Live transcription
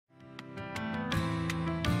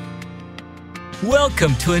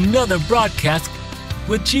Welcome to another broadcast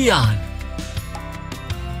with Gian.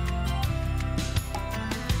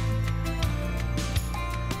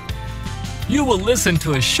 You will listen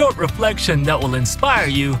to a short reflection that will inspire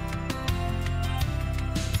you,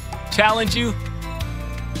 challenge you,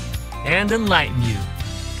 and enlighten you.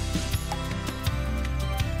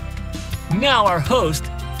 Now our host,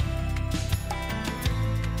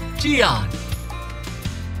 Gian.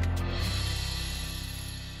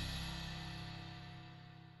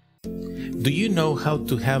 Do you know how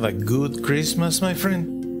to have a good Christmas, my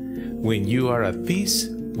friend? When you are at peace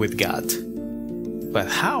with God. But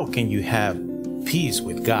how can you have peace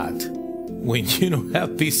with God when you don't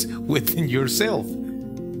have peace within yourself?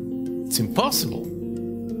 It's impossible.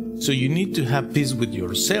 So you need to have peace with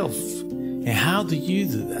yourself. And how do you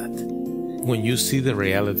do that? When you see the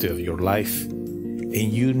reality of your life and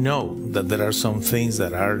you know that there are some things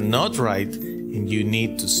that are not right and you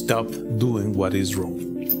need to stop doing what is wrong.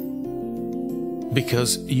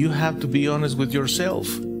 Because you have to be honest with yourself.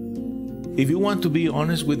 If you want to be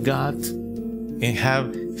honest with God and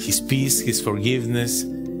have His peace, His forgiveness,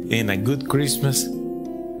 and a good Christmas,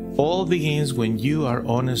 all begins when you are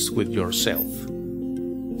honest with yourself.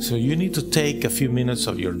 So you need to take a few minutes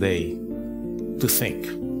of your day to think,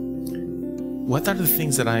 what are the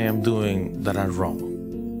things that I am doing that are wrong?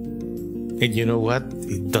 And you know what?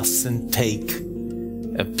 It doesn't take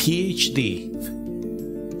a PhD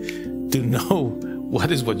to know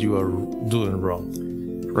what is what you are doing wrong,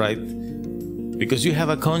 right? Because you have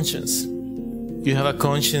a conscience. You have a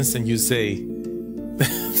conscience and you say,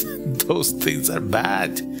 those things are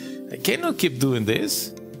bad. I cannot keep doing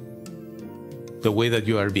this. The way that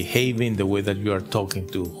you are behaving, the way that you are talking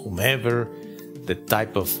to whomever, the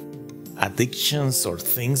type of addictions or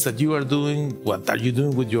things that you are doing, what are you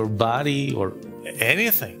doing with your body or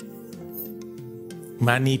anything?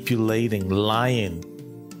 Manipulating, lying,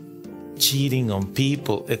 cheating on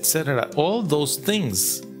people, etc. All those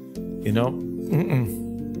things, you know.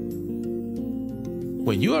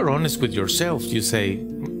 When you are honest with yourself, you say,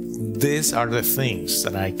 these are the things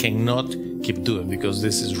that I cannot keep doing because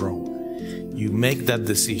this is wrong. You make that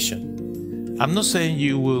decision. I'm not saying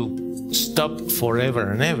you will stop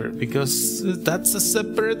forever and ever because that's a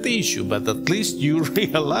separate issue, but at least you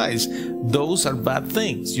realize those are bad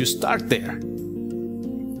things. You start there.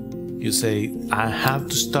 You say, I have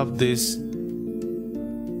to stop this.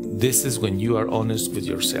 This is when you are honest with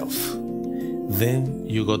yourself. Then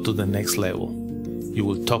you go to the next level. You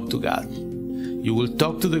will talk to God. You will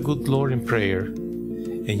talk to the good Lord in prayer,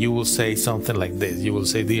 and you will say something like this. You will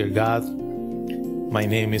say, Dear God, my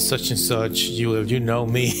name is such and such. You know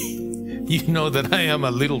me. You know that I am a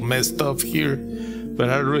little messed up here, but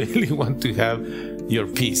I really want to have your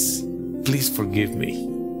peace. Please forgive me.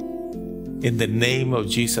 In the name of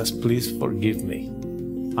Jesus, please forgive me.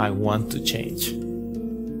 I want to change.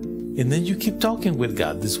 And then you keep talking with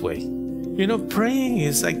God this way. You know, praying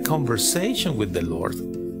is a conversation with the Lord.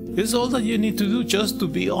 It's all that you need to do, just to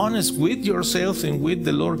be honest with yourself and with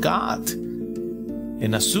the Lord God.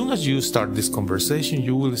 And as soon as you start this conversation,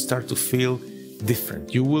 you will start to feel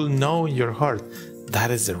different. You will know in your heart that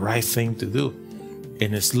is the right thing to do.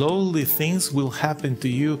 And slowly things will happen to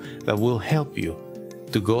you that will help you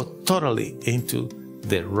to go totally into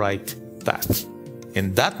the right path.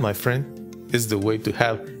 And that, my friend, is the way to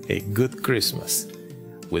have a good Christmas.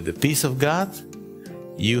 With the peace of God,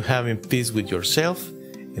 you having peace with yourself,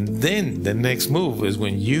 and then the next move is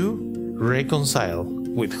when you reconcile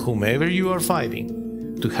with whomever you are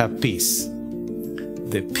fighting to have peace.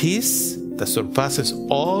 The peace that surpasses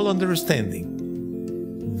all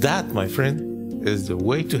understanding. That, my friend, is the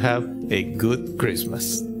way to have a good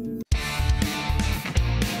Christmas.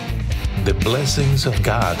 The blessings of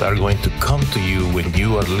God are going to come to you when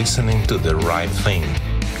you are listening to the right thing,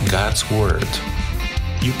 God's Word.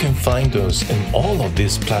 You can find us in all of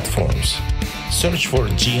these platforms. Search for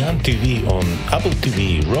Gian TV on Apple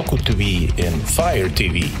TV, Roku TV, and Fire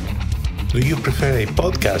TV. Do you prefer a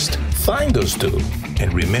podcast? Find us too.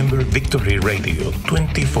 And remember Victory Radio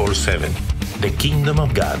 24/7. The kingdom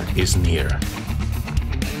of God is near.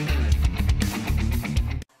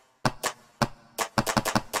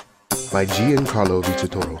 By Giancarlo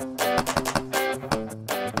Villatoro.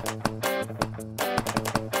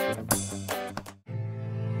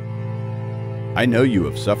 I know you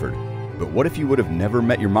have suffered, but what if you would have never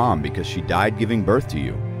met your mom because she died giving birth to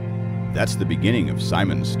you? That's the beginning of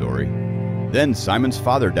Simon's story. Then Simon's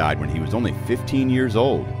father died when he was only 15 years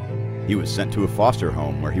old. He was sent to a foster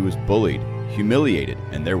home where he was bullied, humiliated,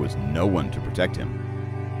 and there was no one to protect him.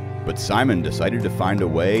 But Simon decided to find a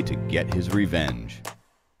way to get his revenge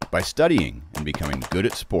by studying and becoming good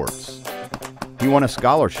at sports. He won a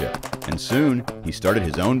scholarship, and soon he started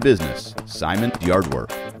his own business, Simon's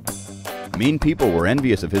Yardwork. Mean people were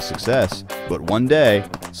envious of his success, but one day,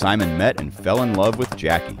 Simon met and fell in love with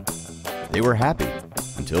Jackie. They were happy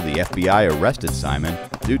until the FBI arrested Simon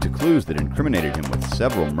due to clues that incriminated him with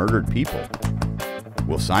several murdered people.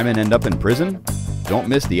 Will Simon end up in prison? Don't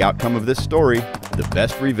miss the outcome of this story, The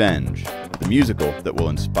Best Revenge, the musical that will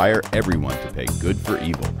inspire everyone to pay good for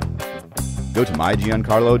evil. Go to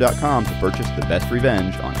mygiancarlo.com to purchase The Best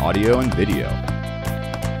Revenge on audio and video.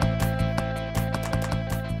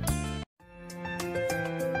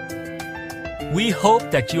 We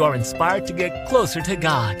hope that you are inspired to get closer to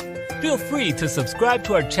God. Feel free to subscribe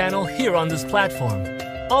to our channel here on this platform.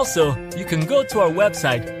 Also, you can go to our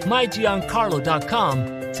website,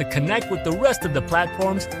 mygiancarlo.com, to connect with the rest of the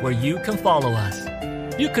platforms where you can follow us.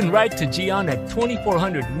 You can write to Gian at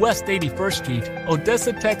 2400 West 81st Street,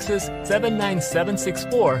 Odessa, Texas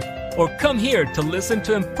 79764, or come here to listen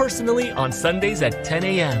to him personally on Sundays at 10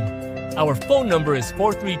 a.m. Our phone number is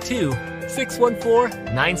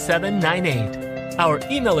 432-614-9798. Our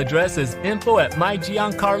email address is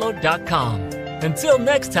info@mygiancarlo.com. Until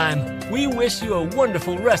next time, we wish you a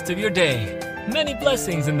wonderful rest of your day. Many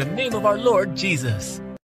blessings in the name of our Lord Jesus.